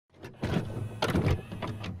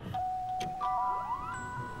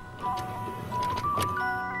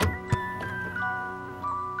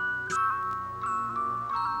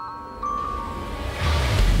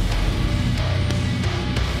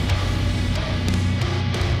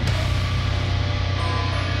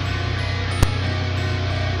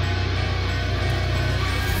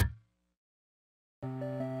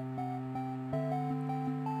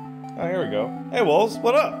go. Hey, Wolves,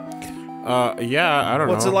 what up? Yeah, I don't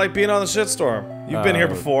know. What's it like being on the Shitstorm? You've been here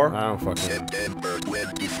before. I don't fucking... September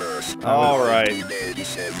 21st. Alright.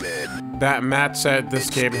 That Matt said this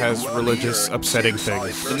game has religious, upsetting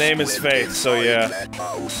things. The name is Faith, so yeah.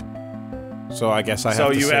 So I guess I have So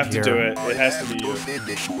to you sit have to here. do it. It has to be you.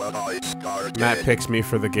 Matt picks me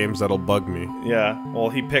for the games that'll bug me. Yeah, well,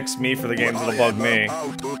 he picks me for the games that'll bug me,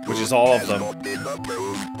 which is all of them.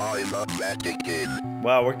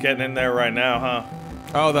 Wow, we're getting in there right now, huh?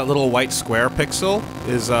 Oh, that little white square pixel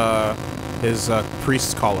is, his,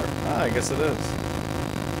 priest's collar. Ah, I guess it is.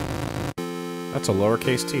 That's a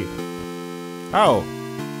lowercase t. Oh.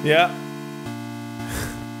 Yeah.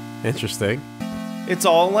 Interesting. It's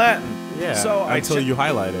all in Latin. Yeah, so until you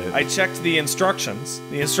highlight it. I checked the instructions.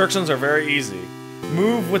 The instructions are very easy.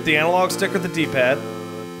 Move with the analog stick or the D-pad,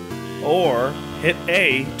 or hit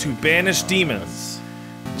A to banish demons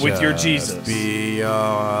with your Jesus.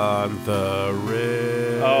 Beyond the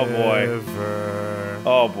river. Oh boy.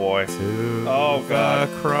 Oh boy. Oh god.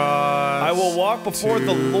 The cross. I will walk before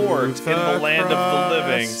the Lord in the land of the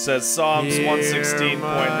living, says Psalms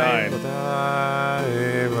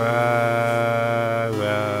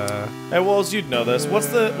 116.9. Hey, Wolves, you'd know this. What's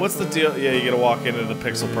the deal? Yeah, you gotta walk into the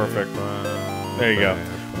pixel perfect. There you go.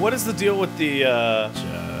 What is the deal with the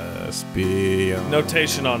just beyond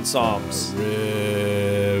notation on Psalms?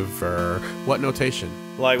 River. What notation?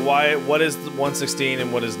 Like what is 116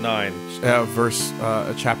 and what is 9?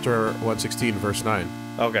 Chapter 116, verse 9.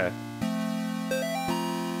 Okay.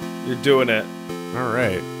 You're doing it.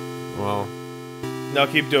 Alright. Well. No,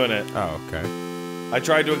 keep doing it. Oh, okay. I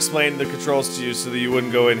tried to explain the controls to you so that you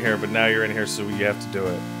wouldn't go in here, but now you're in here, so you have to do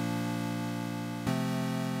it.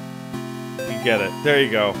 You get it. There you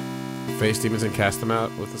go. Face demons and cast them out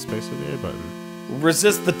with the space with the A button.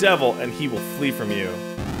 Resist the devil, and he will flee from you.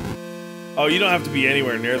 Oh, you don't have to be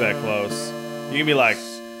anywhere near that close. You can be like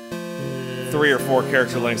 3 or 4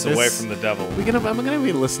 character lengths away from the devil. Am I gonna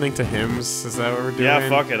be listening to hymns? Is that what we're doing? Yeah,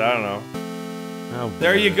 fuck it. I don't know. Oh,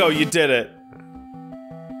 there you go. You did it.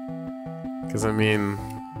 Because, I mean,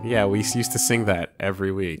 yeah, we used to sing that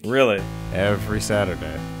every week. Really? Every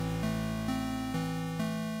Saturday.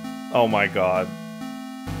 Oh my god.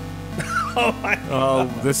 Oh my god. Oh,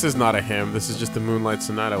 this is not a hymn. This is just the Moonlight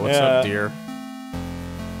Sonata. What's up, dear?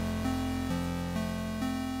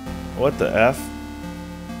 What the F?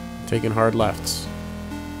 Taking hard lefts.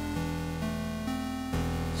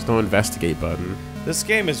 There's no investigate button. This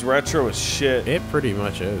game is retro as shit. It pretty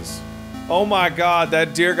much is. Oh my god,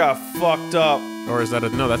 that deer got fucked up. Or is that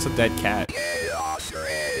no, that's a dead cat.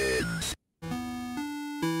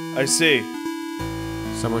 I see.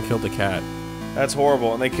 Someone killed a cat. That's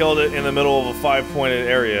horrible, and they killed it in the middle of a 5-pointed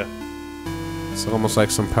area. It's almost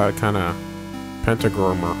like some kind of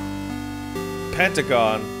pentagrammer.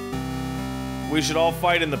 Pentagon. We should all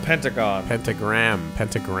fight in the Pentagon. Pentagram.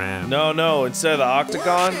 No, instead of the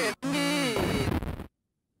octagon.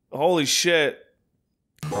 Holy shit.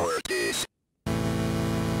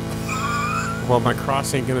 Well, my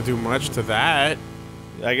cross ain't gonna do much to that.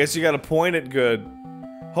 I guess you gotta point it good.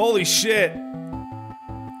 Holy shit.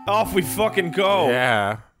 Off we fucking go.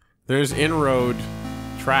 Yeah. There's in-road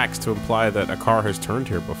tracks to imply that a car has turned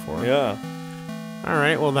here before. Yeah.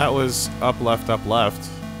 Alright, well that was up, left, up, left.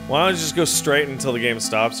 Why don't you just go straight until the game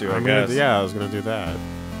stops you, I guess. Yeah, I was gonna do that.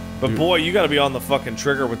 But boy, you gotta be on the fucking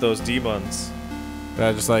trigger with those D-buttons.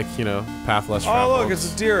 Just like, you know, path less traveled. Oh look,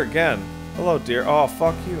 it's a deer again. Hello, deer. Oh,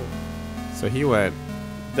 fuck you. So he went...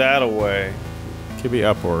 that away. Could be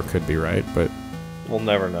up or it could be right, but... we'll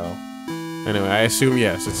never know. Anyway, I assume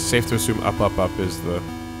yes. It's safe to assume up, up, up is the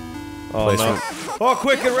placement. No. Oh,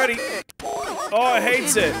 quick, get ready! Oh, it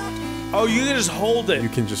hates it! Oh, you can just hold it. You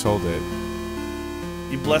can just hold it.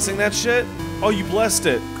 You blessing that shit? Oh, you blessed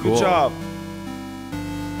it. Cool. Good job.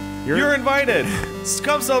 You're invited!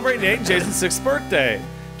 Come celebrate Nate and Jason's 6th birthday!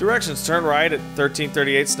 Directions, turn right at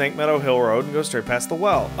 1338 Snake Meadow Hill Road and go straight past the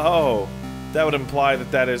well. Oh, that would imply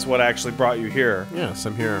that that is what actually brought you here. Yes,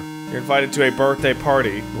 I'm here. You're invited to a birthday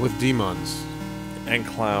party. With demons. And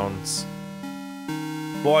clowns.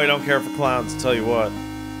 Boy, I don't care for clowns, I'll tell you what.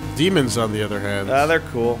 Demons, on the other hand. They're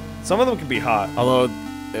cool. Some of them can be hot. Although,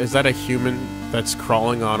 is that a human that's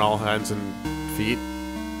crawling on all hands and feet?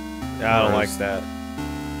 Yeah, I don't like that.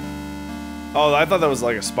 Oh, I thought that was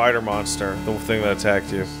like a spider monster, the thing that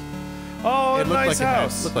attacked you. Oh, a nice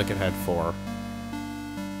house! It looked like it had 4.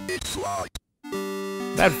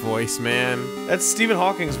 That voice, man. That's Stephen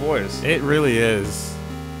Hawking's voice. It really is.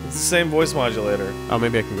 It's the same voice modulator. Oh,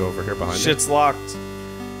 maybe I can go over here behind Shit's locked.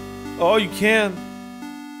 Oh, you can.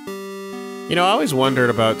 You know, I always wondered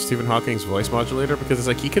about Stephen Hawking's voice modulator because it's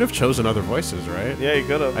like he could have chosen other voices, right? Yeah, he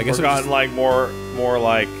could have. I guess or gotten like more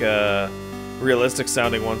like realistic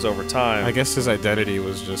sounding ones over time. I guess his identity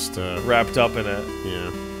was just wrapped up in it.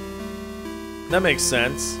 Yeah. That makes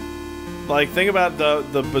sense. Like, think about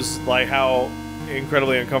like how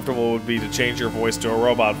incredibly uncomfortable it would be to change your voice to a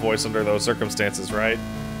robot voice under those circumstances, right?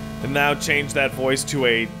 And now change that voice to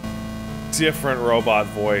a different robot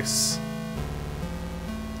voice.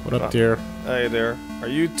 What up, dear? Hey there. Are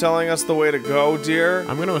you telling us the way to go, dear?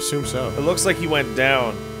 I'm gonna assume so. It looks like he went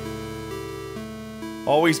down.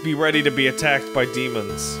 Always be ready to be attacked by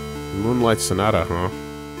demons. Moonlight Sonata, huh?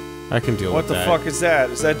 I can deal with that. What the fuck is that?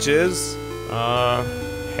 Is that jizz?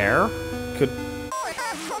 Hair? Could...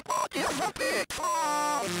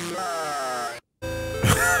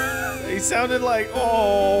 He sounded like,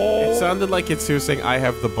 oh. It sounded like it's saying, I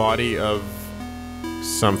have the body of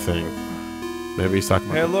something. Maybe he's talking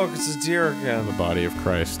about hey, look, it's a deer again. The body of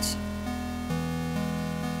Christ.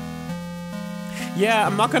 Yeah,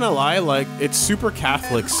 I'm not gonna lie, like, it's super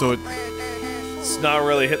Catholic, so it's not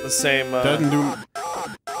really hitting the same, doesn't do much.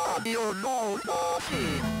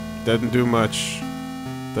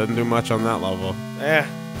 Doesn't do much on that level.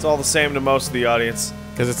 It's all the same to most of the audience.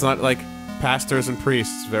 Because it's not like pastors and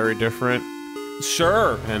priests, very different.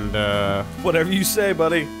 Sure. And, whatever you say,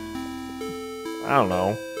 buddy. I don't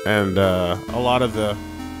know. And, a lot of the,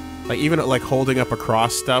 like, even, like, holding up a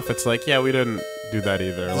cross stuff, it's like, yeah, we didn't do that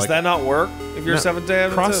either. Does like, that not work if you're Seventh-day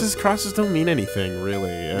Adventist? Crosses don't mean anything,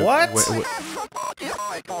 really. What?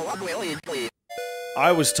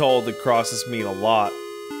 I was told that crosses mean a lot.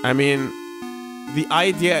 I mean, the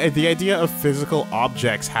idea of physical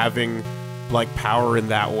objects having, like, power in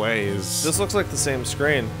that way is... This looks like the same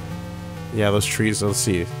screen. Yeah, those trees, let's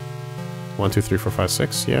see. 1, 2, 3, 4, 5,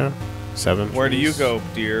 6, yeah. 7 Where trees. do you go,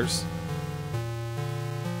 dears?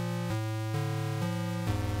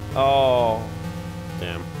 Oh.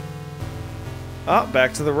 Damn. Ah,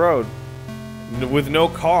 back to the road. With no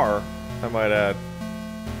car, I might add.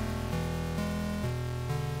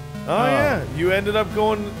 Oh, yeah, you ended up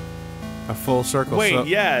going... A full circle. Wait, so,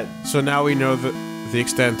 yeah. So now we know the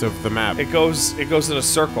extent of the map. It goes in a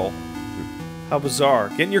circle. How bizarre.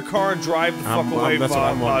 Get in your car and drive the fuck away,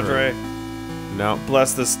 Padre. No.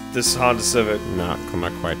 Bless this Honda Civic. No,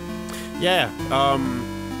 not quite. Yeah,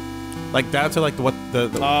 like down to like what the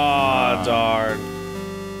darn.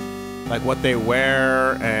 Like what they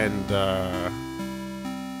wear and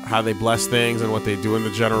how they bless things and what they do in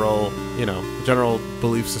the general, you know, the general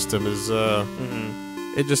belief system is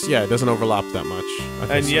it just it doesn't overlap that much.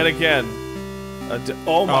 And yet again,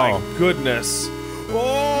 oh my goodness.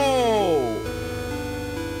 Oh!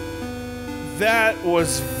 That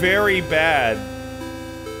was very bad.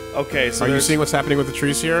 Okay, so are you seeing what's happening with the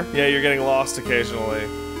trees here? Yeah, you're getting lost occasionally.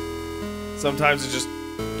 Sometimes it just...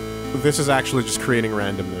 This is actually just creating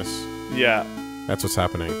randomness. Yeah. That's what's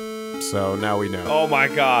happening. So now we know. Oh my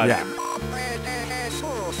god. Yeah.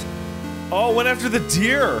 Oh, went after the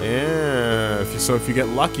deer. Yeah. If you get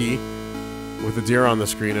lucky with the deer on the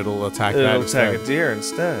screen, it'll attack that instead. It'll attack a deer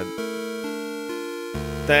instead.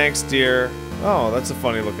 Thanks, deer. Oh, that's a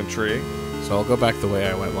funny looking tree. So I'll go back the way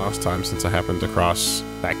I went last time since I happened to cross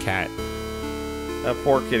that cat. That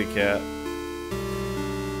poor kitty cat.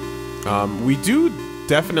 We do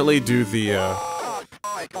definitely do the,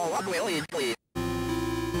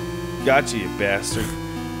 Gotcha, you bastard.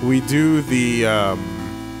 We do the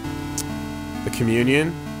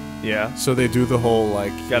communion. Yeah. So they do the whole,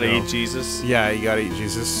 like, gotta eat Jesus? Yeah, you gotta eat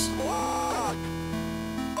Jesus.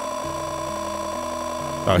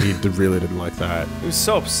 Oh, he really didn't like that. He was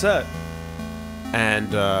so upset.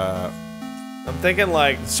 And, I'm thinking,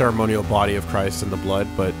 like... ceremonial body of Christ in the blood,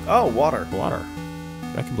 but... Oh, water. Water.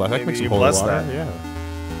 I can bless. I can make some you holy bless water. that. Yeah.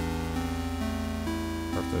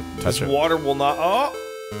 Or have to touch this it. water will not... Oh!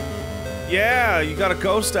 Yeah, you got a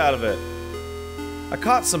ghost out of it. I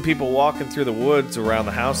caught some people walking through the woods around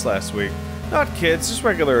the house last week. Not kids, just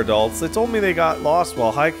regular adults. They told me they got lost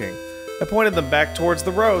while hiking. I pointed them back towards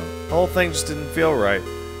the road. The whole thing just didn't feel right.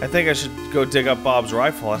 I think I should go dig up Bob's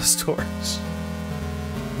rifle out of storage.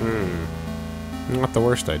 Not the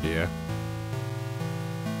worst idea.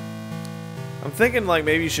 I'm thinking, like,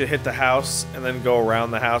 maybe you should hit the house and then go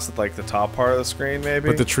around the house at, like, the top part of the screen, maybe?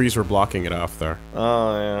 But the trees were blocking it off there.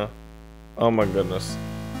 Oh, yeah. Oh, my goodness.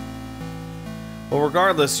 Well,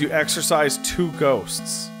 regardless, you exorcise 2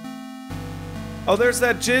 ghosts. Oh, there's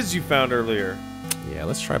that jizz you found earlier. Yeah,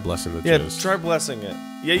 let's try blessing the jizz. Yeah, jizz. try blessing it.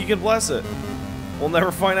 Yeah, you can bless it. We'll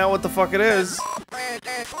never find out what the fuck it is.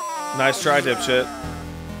 Nice try, dipshit.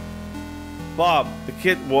 Bob, the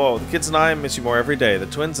kids and I miss you more every day. The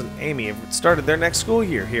twins and Amy have started their next school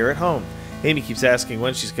year here at home. Amy keeps asking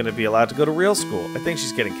when she's going to be allowed to go to real school. I think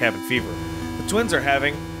she's getting cabin fever. The twins are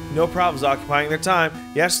having no problems occupying their time.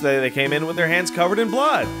 Yesterday they came in with their hands covered in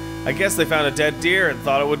blood. I guess they found a dead deer and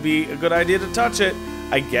thought it would be a good idea to touch it.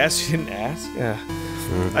 I guess you didn't ask? Yeah.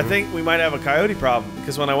 I think we might have a coyote problem,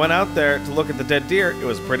 because when I went out there to look at the dead deer, it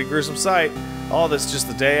was a pretty gruesome sight. All this just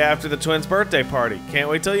the day after the twins' birthday party. Can't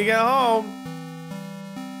wait till you get home.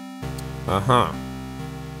 Uh-huh.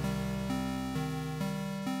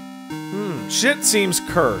 Shit seems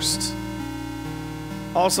cursed.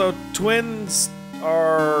 Also, twins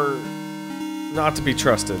are not to be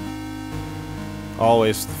trusted.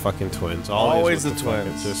 Always the fucking twins. Always with the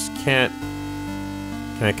twins. Fucking, just can't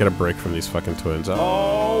get a break from these fucking twins.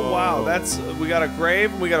 Oh wow, we got a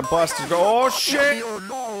grave and we got a busted. Oh shit!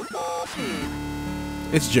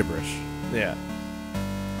 It's gibberish. Yeah.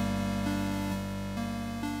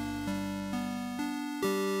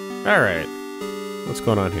 All right. What's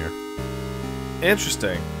going on here?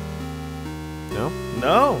 Interesting. No?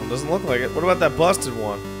 No, doesn't look like it. What about that busted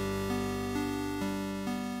one?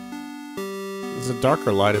 There's a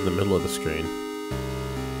darker light in the middle of the screen.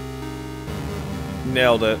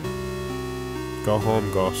 Nailed it. Go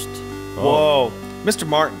home, ghost. Oh. Whoa. Mr.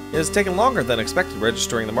 Martin, it has taken longer than expected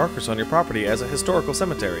registering the markers on your property as a historical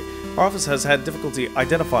cemetery. Our office has had difficulty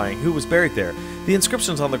identifying who was buried there. The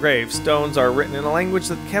inscriptions on the gravestones are written in a language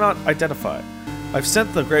that cannot identify. I've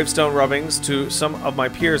sent the gravestone rubbings to some of my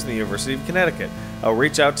peers in the University of Connecticut. I'll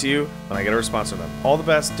reach out to you when I get a response from them. All the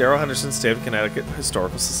best, Darrell Henderson, State of Connecticut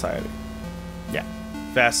Historical Society. Yeah.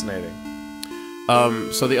 Fascinating.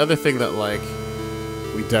 So the other thing that, like,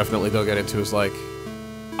 we definitely don't get into is, like,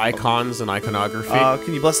 icons and iconography.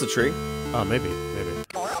 Can you bless the tree? Maybe.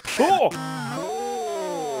 Oh!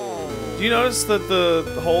 Do you notice that the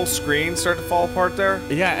whole screen started to fall apart there?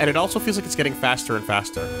 Yeah, and it also feels like it's getting faster and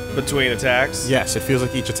faster. Between attacks? Yes, it feels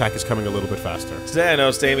like each attack is coming a little bit faster. Today I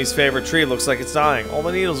noticed Amy's favorite tree looks like it's dying. All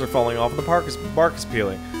the needles are falling off and the bark is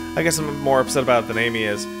peeling. I guess I'm more upset about it than Amy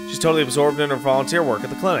is. She's totally absorbed in her volunteer work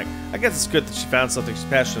at the clinic. I guess it's good that she found something she's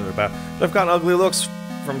passionate about, but I've gotten ugly looks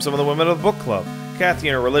from some of the women of the book club. Kathy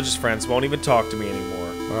and her religious friends won't even talk to me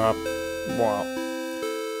anymore. Wow.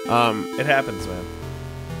 It happens, man.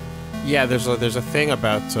 Yeah, there's a thing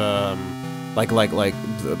about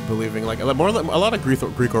believing, like, a lot of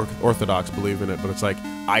Greek Orthodox believe in it, but it's like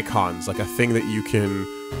icons, like a thing that you can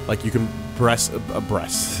breast.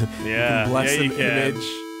 Yeah, you can bless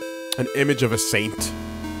an image of a saint,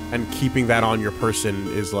 and keeping that on your person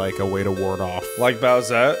is like a way to ward off, like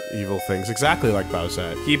Bowsette, evil things. Exactly like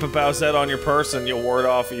Bowsette. Keep a Bowsette on your person, you'll ward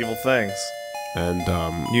off evil things, and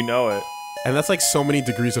you know it. And that's like so many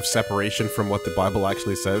degrees of separation from what the Bible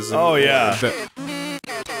actually says. Oh yeah.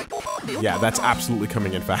 Yeah, that's absolutely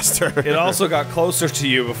coming in faster. It also got closer to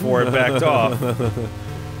you before it backed off.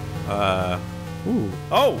 Ooh.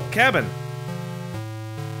 Oh, cabin.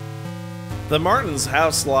 The Martins'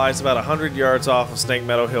 house lies about 100 yards off of Snake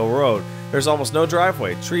Meadow Hill Road. There's almost no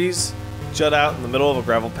driveway. Trees jut out in the middle of a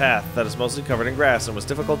gravel path that is mostly covered in grass and was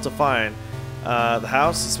difficult to find the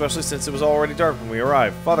house, especially since it was already dark when we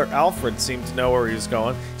arrived. Father Alfred seemed to know where he was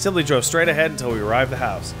going. He simply drove straight ahead until we arrived at the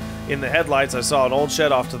house. In the headlights, I saw an old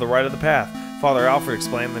shed off to the right of the path. Father Alfred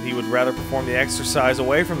explained that he would rather perform the exercise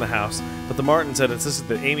away from the house, but the Martins had insisted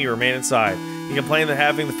that Amy remain inside. He complained that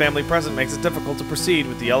having the family present makes it difficult to proceed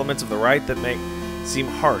with the elements of the rite that make seem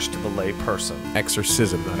harsh to the lay person.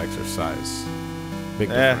 Exorcism, not exercise. Big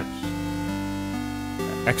difference.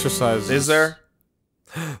 Exercise is there?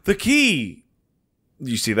 The key!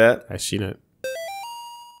 You see that? I seen it.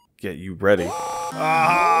 Get you ready.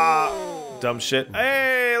 Ah! Dumb shit.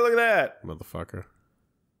 Hey, look at that! Motherfucker.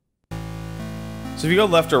 So if you go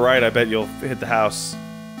left or right, I bet you'll hit the house.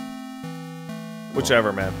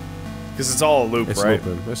 Whichever, man. Because it's all a loop, right?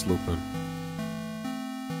 It's looping.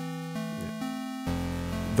 Yeah.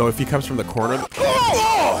 Though if he comes from the corner...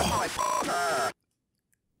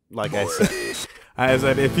 Like I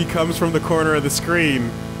said, if he comes from the corner of the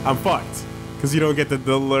screen, I'm fucked. Because you don't get the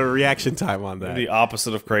reaction time on that. The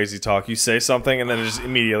opposite of crazy talk. You say something and then it just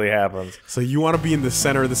immediately happens. So you want to be in the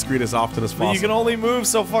center of the screen as often as possible. But you can only move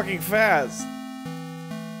so fucking fast.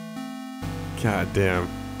 God damn.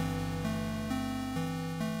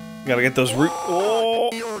 Gotta get those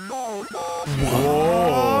Oh!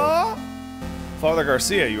 Whoa! Father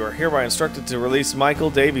Garcia, you are hereby instructed to release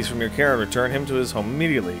Michael Davies from your care and return him to his home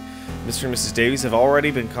immediately. Mr. and Mrs. Davies have already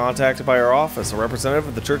been contacted by our office. A representative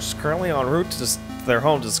of the church is currently en route to their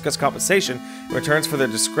home to discuss compensation in returns for their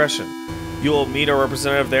discretion. You will meet our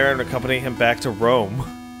representative there and accompany him back to Rome.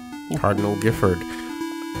 Cardinal Gifford.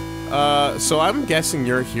 So I'm guessing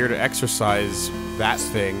you're here to exercise that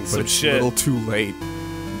thing, but it's a little too late.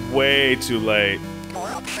 way too late.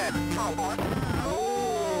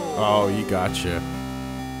 Oh, you gotcha.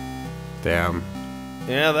 Damn.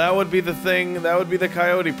 Yeah, that would be the thing. That would be the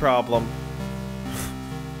coyote problem.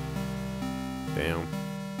 Damn.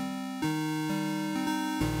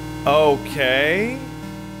 Okay.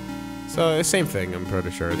 So, same thing, I'm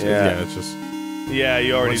pretty sure. Yeah, it's just... Yeah,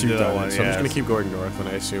 you already once did you've that done one. it. So I'm yeah. just gonna keep going north, and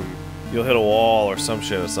I assume... You'll hit a wall or some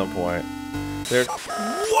shit at some point. There's...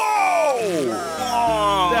 Whoa!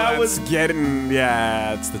 That was getting...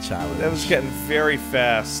 Yeah, it's the challenge. That was getting very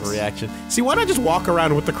fast. Reaction. See, why not just walk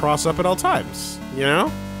around with the cross up at all times? You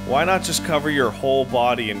know? Why not just cover your whole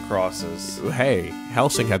body in crosses? Hey,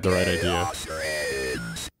 Helsing had the right idea.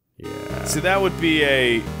 Yeah. See, that would be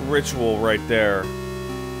a ritual right there.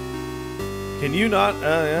 Can you not?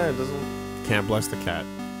 Yeah, it doesn't... Can't bless the cat.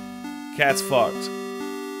 Cat's fucked.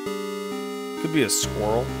 Could be a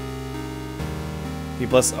squirrel. Can you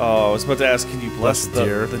bless... Oh, I was about to ask, can you bless the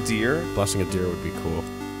deer? The deer? Blessing a deer would be cool.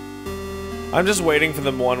 I'm just waiting for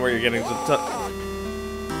the one where you're getting to...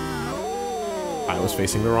 I was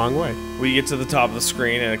facing the wrong way. We get to the top of the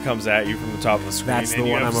screen and it comes at you from the top of the screen. That's and the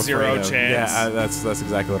you one have I'm zero afraid of. chance. Yeah, that's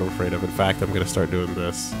exactly what I'm afraid of. In fact, I'm gonna start doing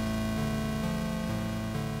this.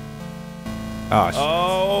 Oh, shit.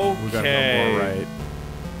 Okay. We gotta go more right.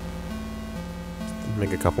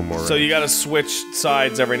 Make a couple more right. So you gotta switch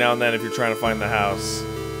sides every now and then if you're trying to find the house.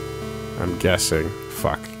 I'm guessing.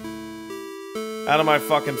 Fuck. Out of my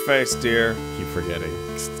fucking face, dear. Keep forgetting.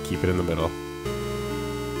 Just keep it in the middle.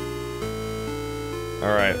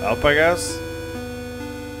 Alright, up I guess?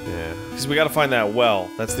 Yeah. Because we gotta find that well.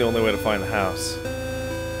 That's the only way to find the house.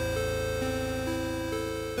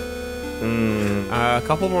 A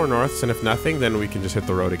couple more norths, and if nothing, then we can just hit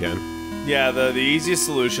the road again. Yeah, the easiest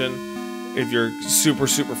solution, if you're super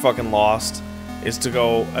fucking lost, is to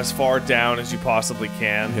go as far down as you possibly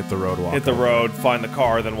can. Hit the road, walk. Hit the road, find the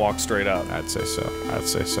car, then walk straight up. I'd say so. I'd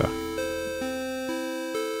say so.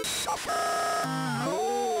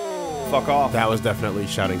 Fuck off. That was definitely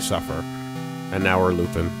shouting suffer. And now we're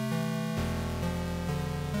looping.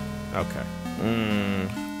 Okay.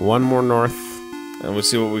 One more north. And we'll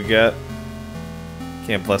see what we get.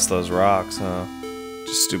 Can't bless those rocks, huh?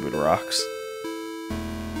 Just stupid rocks.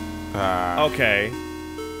 Okay.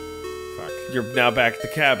 Fuck. You're now back at the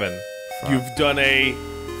cabin. Fuck. You've done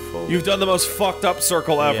the most fucked up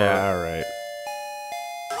circle ever. Yeah, alright.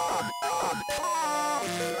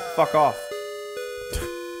 Fuck off.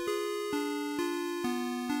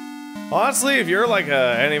 Honestly, if you're like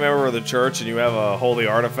any member of the church and you have a holy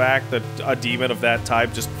artifact that a demon of that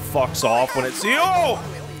type just fucks off when it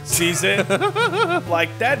sees it, like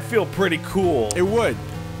that'd feel pretty cool. It would.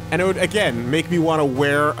 And it would, again, make me want to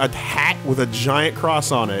wear a hat with a giant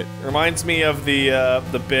cross on it. Reminds me of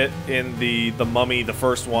the bit in the Mummy, the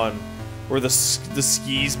first one, where the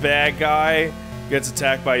skis bag guy gets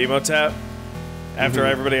attacked by Imhotep after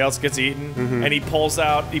everybody else gets eaten, and he pulls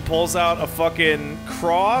out a fucking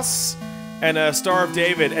cross and a Star of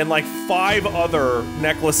David and like 5 other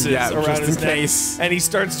necklaces around his neck, and he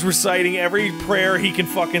starts reciting every prayer he can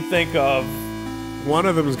fucking think of. One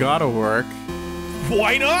of them's gotta work.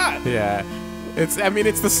 Why not? Yeah. I mean,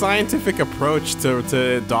 it's the scientific approach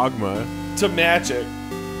to dogma. To magic.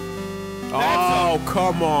 Oh,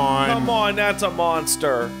 come on. Come on, that's a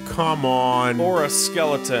monster. Come on. Or a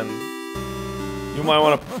skeleton. You might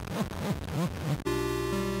want to...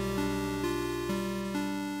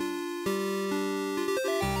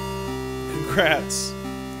 Congrats.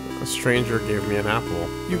 A stranger gave me an apple.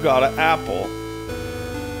 You got an apple.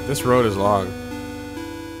 This road is long.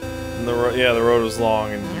 And the road was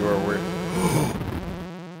long and you were weird.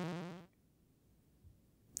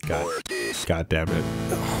 God damn it.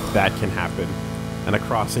 That can happen. And a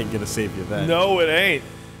cross ain't gonna save you then. No, it ain't.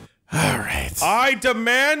 Alright. I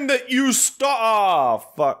demand that you stop. Oh,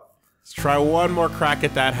 fuck. Let's try one more crack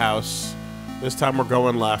at that house. This time we're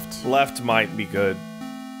going left. Left might be good.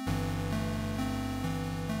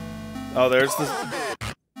 Oh, there's the...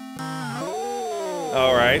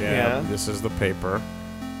 Alright, yeah. This is the paper.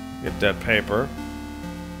 Get that paper.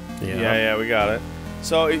 Yeah. Yeah, we got it.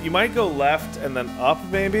 So, you might go left and then up,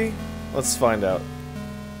 maybe? Let's find out.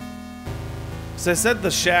 So I said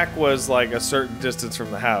the shack was like a certain distance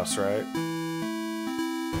from the house, right?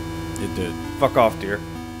 It did. Fuck off, dear.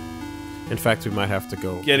 In fact, we might have to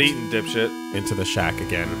go... Get eaten, dipshit. ...into the shack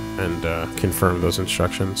again and confirm those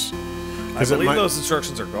instructions. I believe those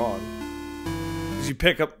instructions are gone. Because you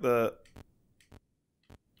pick up the...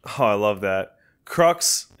 Oh, I love that.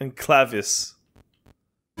 Crux and clavis.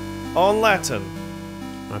 All in Latin.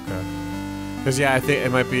 Okay. Because, yeah, I think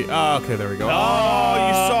it might be... Oh, okay, there we go. Oh,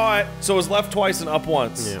 you saw it! So it was left twice and up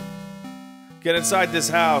once. Yeah. Get inside this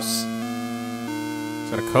house.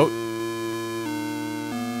 Is that a coat?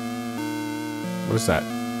 What is that?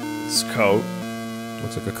 This coat.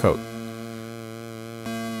 Looks like a coat.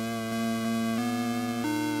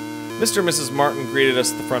 Mr. and Mrs. Martin greeted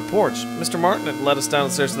us at the front porch. Mr. Martin had led us down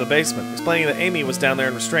the stairs to the basement, explaining that Amy was down there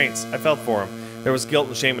in restraints. I felt for him. There was guilt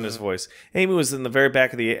and shame in his voice. Amy was in the very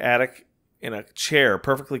back of the attic in a chair,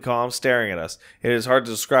 perfectly calm, staring at us. It is hard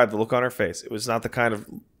to describe the look on her face. It was not the kind of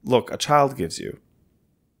look a child gives you.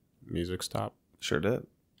 Music stop. Sure did.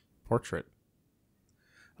 Portrait.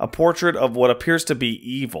 A portrait of what appears to be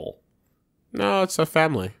evil. No, it's a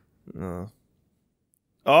family.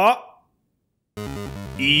 Oh!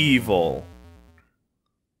 Evil.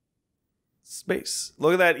 Space.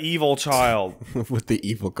 Look at that evil child. With the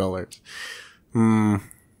evil colors.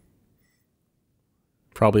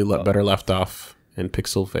 Probably better left off in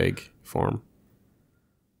pixel vague form.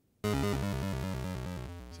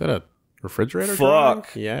 Is that a refrigerator?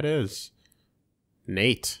 Fuck. Drawing? Yeah, it is.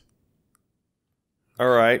 Nate.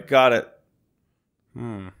 Alright, got it.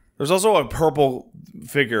 There's also a purple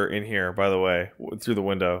figure in here, by the way, through the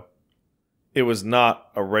window. It was not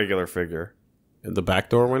a regular figure. In the back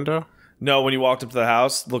door window? No, when you walked up to the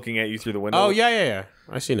house, looking at you through the window. Oh, yeah.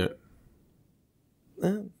 I seen it.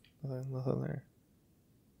 Nothing there.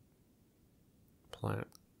 Plant.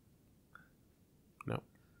 No.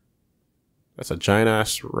 That's a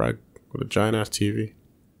giant-ass rug with a giant-ass TV.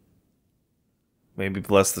 Maybe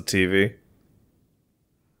bless the TV.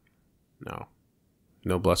 No.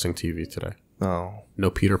 No blessing TV today. Oh.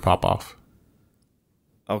 No Peter Popoff.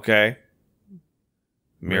 Okay.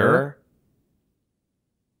 Mirror?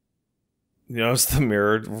 You notice the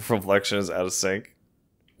mirror reflection is out of sync?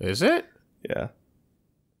 Is it? Yeah.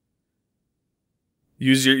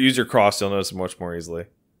 Use your cross, you'll notice it much more easily.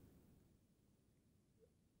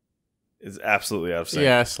 It's absolutely out of sync.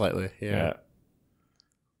 Yeah, slightly. Yeah.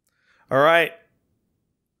 All right.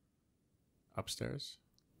 Upstairs.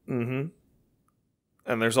 Mm-hmm.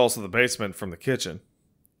 And there's also the basement from the kitchen.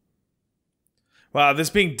 Wow, this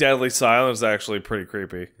being deadly silent is actually pretty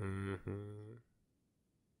creepy.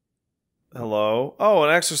 Hello? Oh, an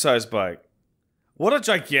exercise bike. What a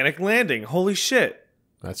gigantic landing. Holy shit.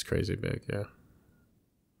 That's crazy big, yeah.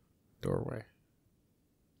 Doorway.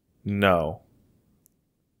 No.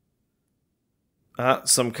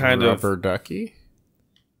 Some kind Rubber ducky?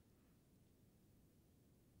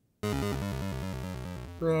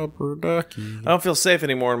 Rubber ducky. I don't feel safe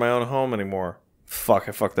anymore in my own home anymore. Fuck,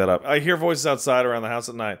 I fucked that up. I hear voices outside around the house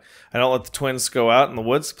at night. I don't let the twins go out in the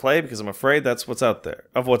woods to play because I'm afraid that's what's out there.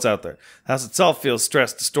 The house itself feels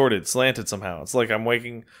stressed, distorted, slanted somehow. It's like I'm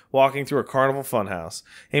walking through a carnival funhouse.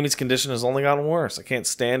 Amy's condition has only gotten worse. I can't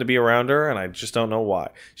stand to be around her, and I just don't know why.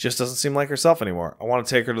 She just doesn't seem like herself anymore. I want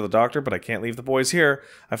to take her to the doctor, but I can't leave the boys here.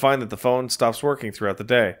 I find that the phone stops working throughout the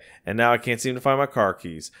day, and now I can't seem to find my car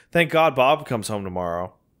keys. Thank God Bob comes home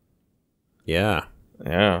tomorrow. Yeah.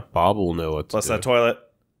 Yeah. Bob will know what to Bless do. that toilet.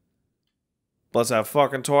 Bless that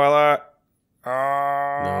fucking toilet.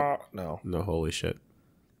 No. No, holy shit.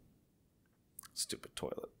 Stupid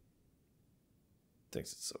toilet.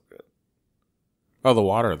 Thinks it's so good. Oh, the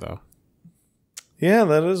water, though. Yeah,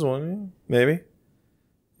 that is one. Yeah. Maybe.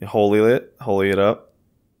 You holy it up.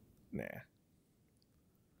 Nah.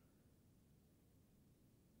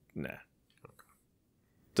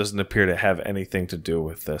 Doesn't appear to have anything to do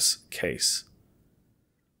with this case.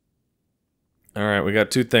 Alright, we got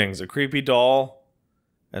two things. A creepy doll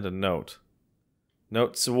and a note.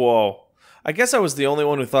 Notes, whoa. I guess I was the only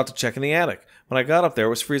one who thought to check in the attic. When I got up there, it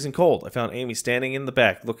was freezing cold. I found Amy standing in the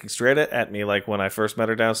back, looking straight at me like when I first met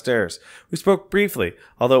her downstairs. We spoke briefly,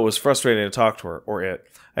 although it was frustrating to talk to her, or it.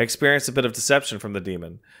 I experienced a bit of deception from the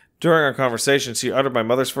demon. During our conversation, she uttered my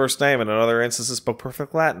mother's first name and in other instances spoke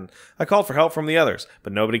perfect Latin. I called for help from the others,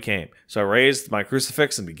 but nobody came. So I raised my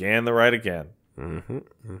crucifix and began the rite again.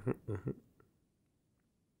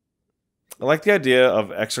 I like the idea of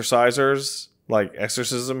exorcisers, like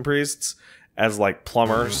exorcism priests, as like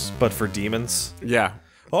plumbers, but for demons. Yeah.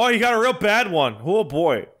 Oh, you got a real bad one. Oh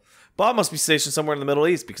boy. Bob must be stationed somewhere in the Middle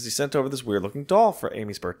East because he sent over this weird-looking doll for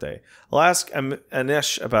Amy's birthday. I'll ask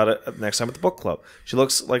Anish about it next time at the book club. She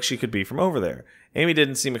looks like she could be from over there. Amy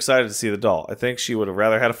didn't seem excited to see the doll. I think she would have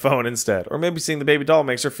rather had a phone instead. Or maybe seeing the baby doll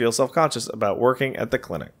makes her feel self-conscious about working at the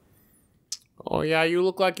clinic. Oh, yeah, you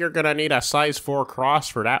look like you're going to need a size 4 cross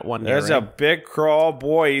for that one. There's a big crawl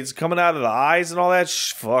boy. He's coming out of the eyes and all that.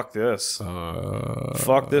 Fuck this.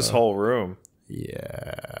 Fuck this whole room.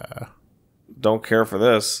 Yeah. Don't care for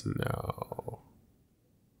this. No.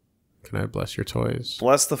 Can I bless your toys?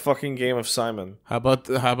 Bless the fucking game of Simon. How about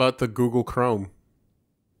the Google Chrome?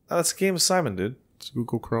 Oh, that's a game of Simon, dude. It's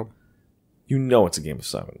Google Chrome. You know it's a game of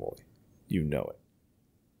Simon Woolley. You know it.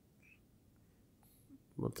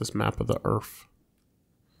 With this map of the earth.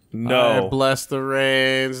 No. I bless the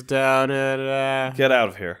rains down at... Get out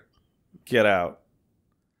of here. Get out.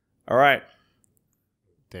 All right.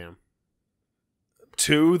 Damn.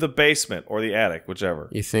 To the basement or the attic, whichever.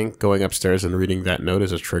 You think going upstairs and reading that note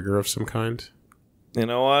is a trigger of some kind? You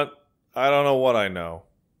know what? I don't know what I know.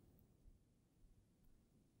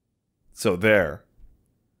 So there.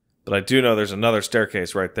 But I do know there's another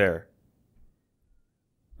staircase right there.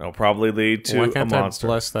 That'll probably lead to Why a can't monster. I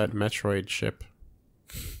bless that Metroid ship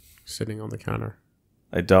sitting on the counter?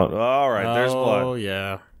 I don't. All right, there's blood. Oh,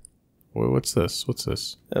 yeah. What's this? What's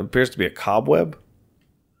this? It appears to be a cobweb.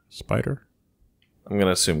 Spider? I'm going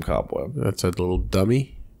to assume cobweb. That's a little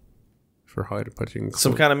dummy for putting...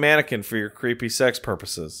 Some kind of mannequin for your creepy sex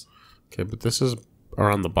purposes. Okay, but this is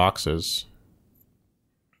around the boxes.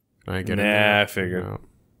 Can I get in there? Nah, I figured. No.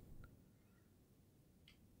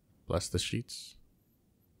 Bless the sheets.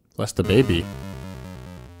 Bless the baby.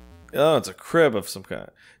 Oh, it's a crib of some kind.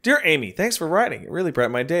 Dear Amy, thanks for writing. It really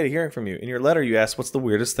brightened my day to hearing from you. In your letter, you asked what's the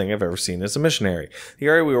weirdest thing I've ever seen as a missionary. The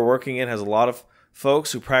area we were working in has a lot of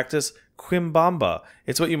folks who practice Quimbamba.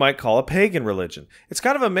 It's what you might call a pagan religion. It's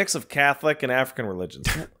kind of a mix of Catholic and African religions.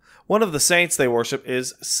 One of the saints they worship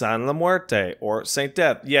is San La Muerte, or Saint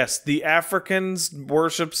Death. Yes, the Africans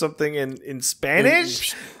worship something in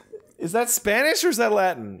Spanish? Is that Spanish or is that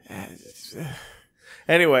Latin?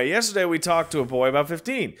 Anyway, yesterday we talked to a boy about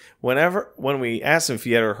 15. When we asked him if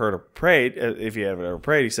he had ever prayed,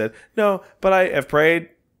 he said, "No, but I have prayed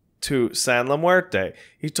to San La Muerte."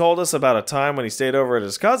 He told us about a time when he stayed over at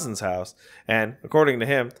his cousin's house, and according to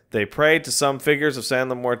him, they prayed to some figures of San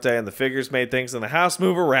La Muerte, and the figures made things in the house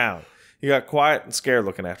move around. He got quiet and scared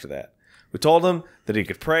looking after that. We told him that he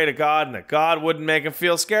could pray to God and that God wouldn't make him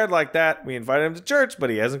feel scared like that. We invited him to church, but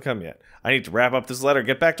he hasn't come yet. I need to wrap up this letter and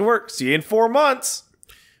get back to work. See you in 4 months.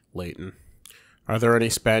 Leighton. Are there any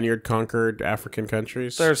Spaniard-conquered African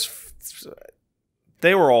countries?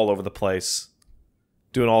 They were all over the place,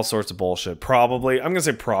 doing all sorts of bullshit. Probably. I'm going to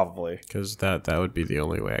say probably. Because that would be the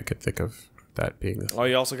only way I could think of that being the thing. Oh,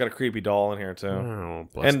 you also got a creepy doll in here, too. Oh,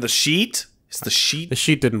 bless And the sheet? Is the sheet? The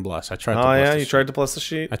sheet didn't bless. I tried to Oh, bless yeah? the You sheet. tried to bless the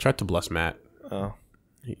sheet? I tried to bless Matt. Oh.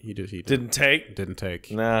 He Didn't take? Didn't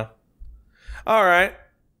take. Nah. All right.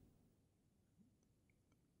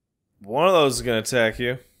 One of those is going to attack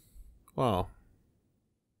you. Well,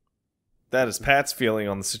 That is Pat's feeling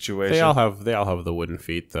on the situation. they all have the wooden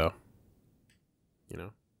feet, though. You know,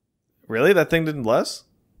 Really? That thing didn't bless?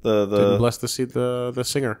 didn't bless the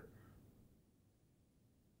singer.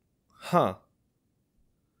 Huh.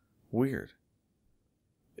 Weird.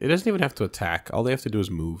 It doesn't even have to attack. All they have to do is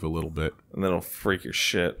move a little bit. And then it'll freak your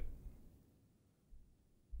shit.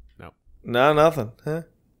 No. No, nothing. Huh?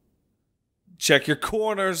 Check your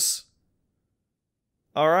corners.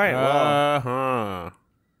 All right, well,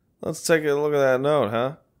 let's take a look at that note,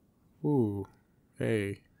 huh? Ooh.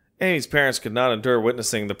 Hey. Amy's parents could not endure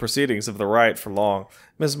witnessing the proceedings of the riot for long.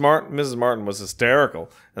 Mrs. Martin was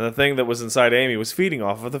hysterical, and the thing that was inside Amy was feeding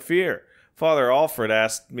off of the fear. Father Alfred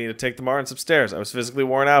asked me to take the Martins upstairs. I was physically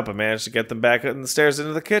worn out, but managed to get them back up the stairs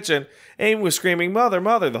into the kitchen. Amy was screaming, "Mother,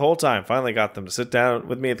 Mother," the whole time. Finally got them to sit down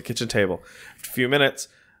with me at the kitchen table. After a few minutes,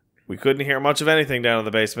 we couldn't hear much of anything down in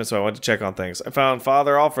the basement, so I went to check on things. I found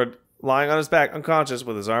Father Alfred lying on his back, unconscious,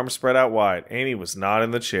 with his arms spread out wide. Amy was not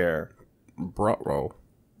in the chair. Brotro.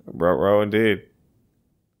 Row indeed.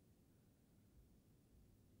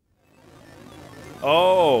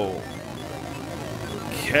 Oh.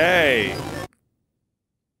 Okay.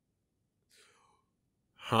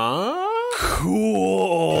 Huh?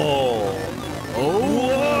 Cool. Oh.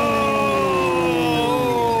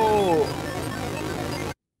 Whoa.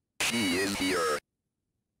 He is here.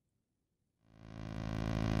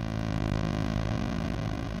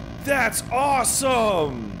 That's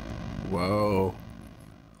awesome. Whoa.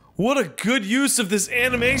 What a good use of this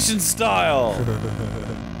animation style.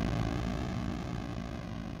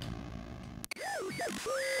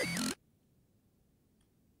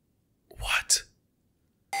 What?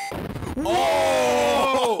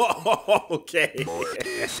 Oh! Okay.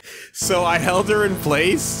 So I held her in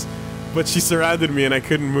place, but she surrounded me and I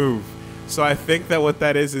couldn't move. So I think that what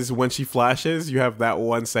that is when she flashes, you have that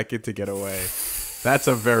 1 second to get away. That's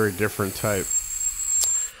a very different type.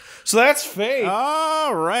 So that's Faith.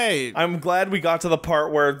 All right. I'm glad we got to the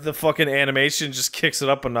part where the fucking animation just kicks it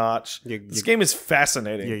up a notch. This game is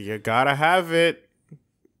fascinating. You gotta have it.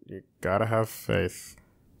 You gotta have faith.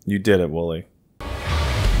 You did it, Wooly.